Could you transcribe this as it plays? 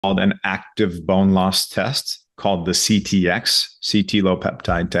an active bone loss test called the CTX, CT low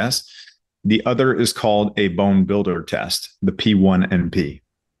peptide test. The other is called a bone builder test, the P-One MP.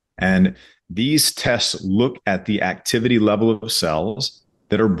 And these tests look at the activity level of cells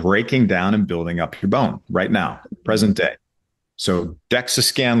that are breaking down and building up your bone right now, present day. So DEXA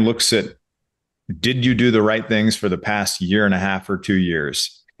scan looks at, did you do the right things for the past year and a half or 2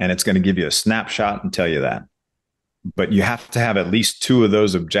 years? And it's going to give you a snapshot and tell you that. But you have to have at least two of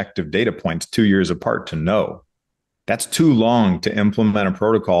those objective data points 2 years apart to know. That's too long to implement a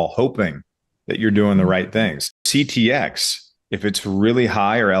protocol hoping that you're doing the right things. CTX, if it's really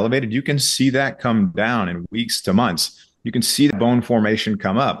high or elevated, you can see that come down in weeks to months. You can see the bone formation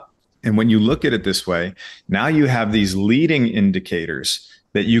come up. And when you look at it this way, now you have these leading indicators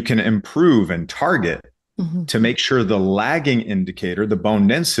that you can improve and target to make sure the lagging indicator, the bone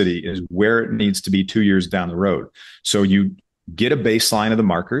density, is where it needs to be 2 years down the road. So you get a baseline of the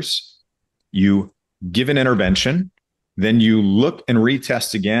markers, you give an intervention, then you look and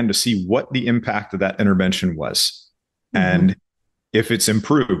retest again to see what the impact of that intervention was. And if it's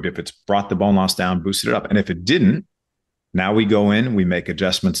improved, if it's brought the bone loss down, boosted it up. And if it didn't, now we go in, we make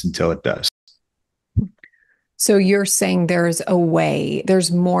adjustments until it does. So you're saying there's a way,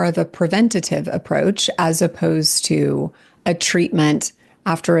 there's more of a preventative approach as opposed to a treatment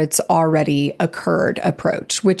after it's already occurred approach, which